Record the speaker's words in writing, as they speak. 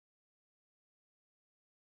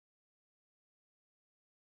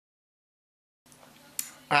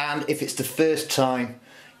And if it's the first time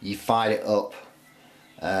you fire it up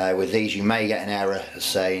with these, you may get an error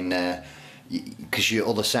saying, because your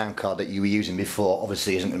other sound card that you were using before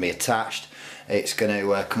obviously isn't going to be attached, it's going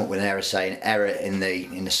to come up with an error saying error in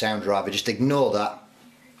the sound driver. Just ignore that.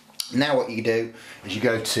 Now what you do is you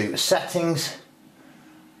go to settings,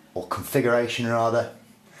 or configuration rather,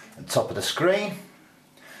 at the top of the screen.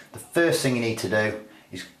 The first thing you need to do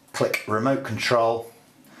is click remote control,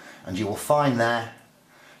 and you will find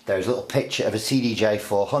there's a little picture of a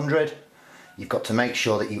CDJ400. You've got to make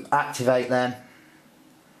sure that you activate them,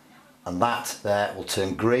 and that there will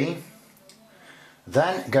turn green.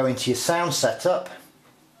 Then go into your sound setup,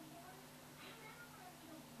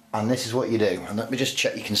 and this is what you do. And let me just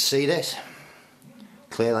check you can see this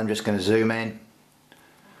clearly. I'm just going to zoom in.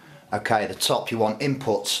 Okay, at the top you want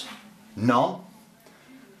inputs none.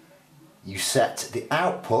 You set the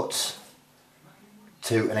outputs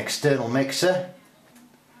to an external mixer,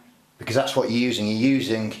 because that's what you're using. You're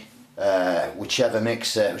using whichever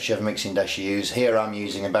mixing desk you use. Here I'm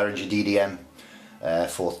using a Behringer DDM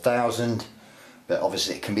 4000, but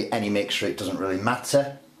obviously it can be any mixer, it doesn't really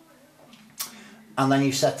matter. And then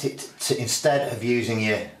you set it to, instead of using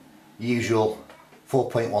your usual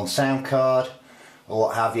 4.1 sound card or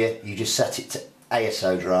what have you, you just set it to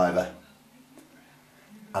ASO driver,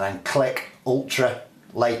 and then click ultra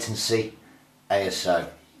latency ASO.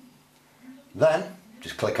 Then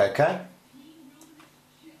just click OK,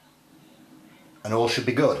 and all should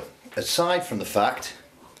be good. Aside from the fact,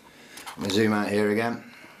 let me zoom out here again.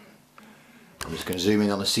 I'm just going to zoom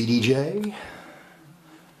in on the CDJ.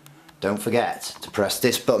 Don't forget to press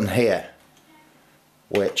this button here,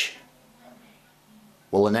 which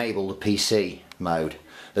will enable the PC mode.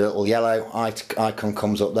 The little yellow icon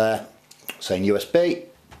comes up there saying USB,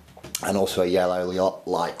 and also a yellow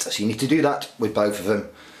light. So you need to do that with both of them.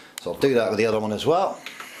 So I'll do that with the other one as well.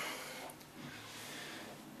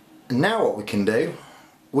 And now what we can do,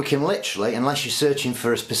 we can literally, unless you're searching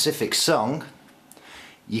for a specific song,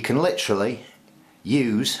 you can literally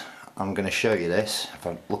use, I'm going to show you this, if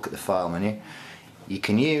I look at the file menu, you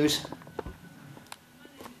can use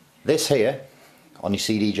this here on your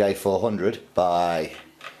CDJ400 by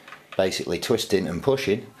basically twisting and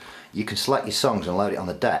pushing. You can select your songs and load it on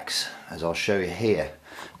the decks, as I'll show you here.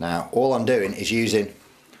 Now all I'm doing is using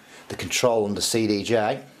the control on the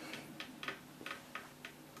CDJ.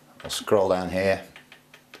 I'll scroll down here,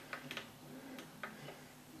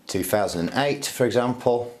 2008 for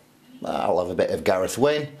example. I'll have a bit of Gareth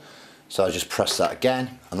Wynn, so I'll just press that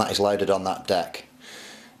again, and that is loaded on that deck.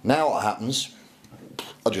 Now what happens,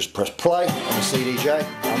 I'll just press play on the CDJ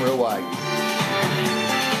and we're away.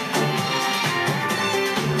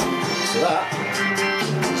 So that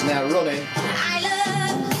is now running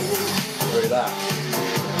through that,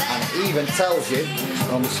 and it even tells you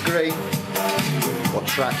on the screen what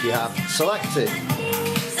track you have selected.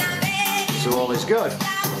 So all is good.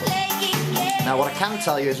 Now what I can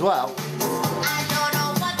tell you as well,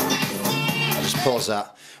 I'll just pause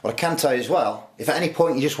that. What I can tell you as well, if at any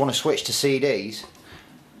point you just want to switch to CDs,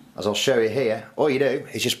 as I'll show you here, all you do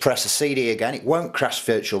is just press the CD again. It won't crash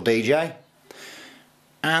Virtual DJ,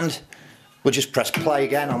 and we'll just press play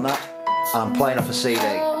again on that, and I'm playing off a CD.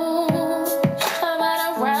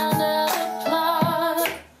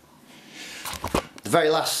 The very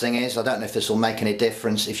last thing is, I don't know if this will make any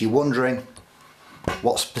difference, if you're wondering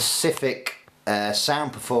what specific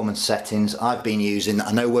sound performance settings I've been using that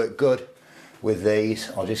I know work good with these,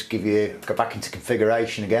 I'll just go back into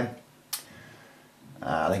configuration again.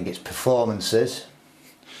 I think it's performances.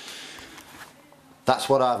 That's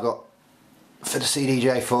what I've got for the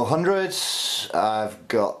CDJ400'S. I've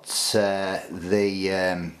got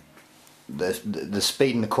the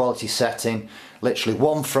speed and the quality setting, literally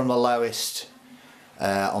one from the lowest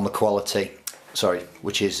on the quality, sorry,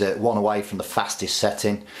 which is one away from the fastest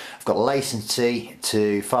setting. I've got latency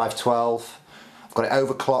to 512. I've got it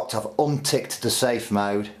overclocked. I've unticked the safe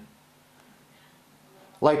mode.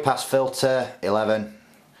 Low pass filter 11,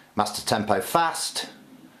 master tempo fast,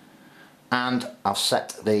 and I've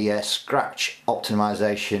set the scratch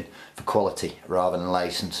optimization for quality rather than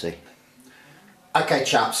latency. Okay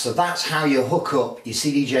chaps, so that's how you hook up your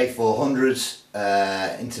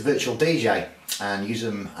CDJ400'S into Virtual DJ and use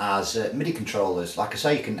them as MIDI controllers. Like I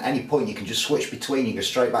say, you can at any point you can just switch between, you go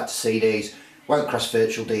straight back to CDs, won't crash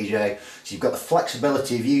Virtual DJ, so you've got the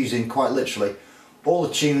flexibility of using quite literally all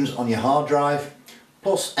the tunes on your hard drive,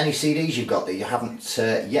 plus any CDs you've got that you haven't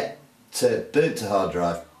yet burnt to hard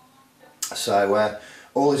drive. So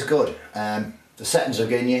all is good. The settings I've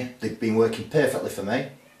given you, they've been working perfectly for me.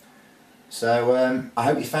 So I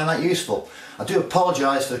hope you found that useful. I do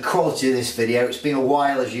apologise for the quality of this video. It's been a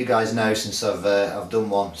while, as you guys know, since I've done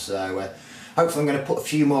one. So hopefully I'm going to put a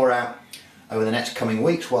few more out over the next coming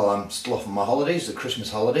weeks while I'm still off on my holidays, the Christmas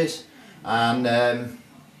holidays. And I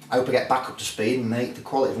hope I get back up to speed and the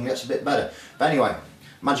quality of them gets a bit better. But anyway,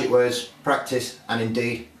 magic words, practice, and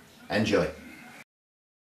indeed, enjoy.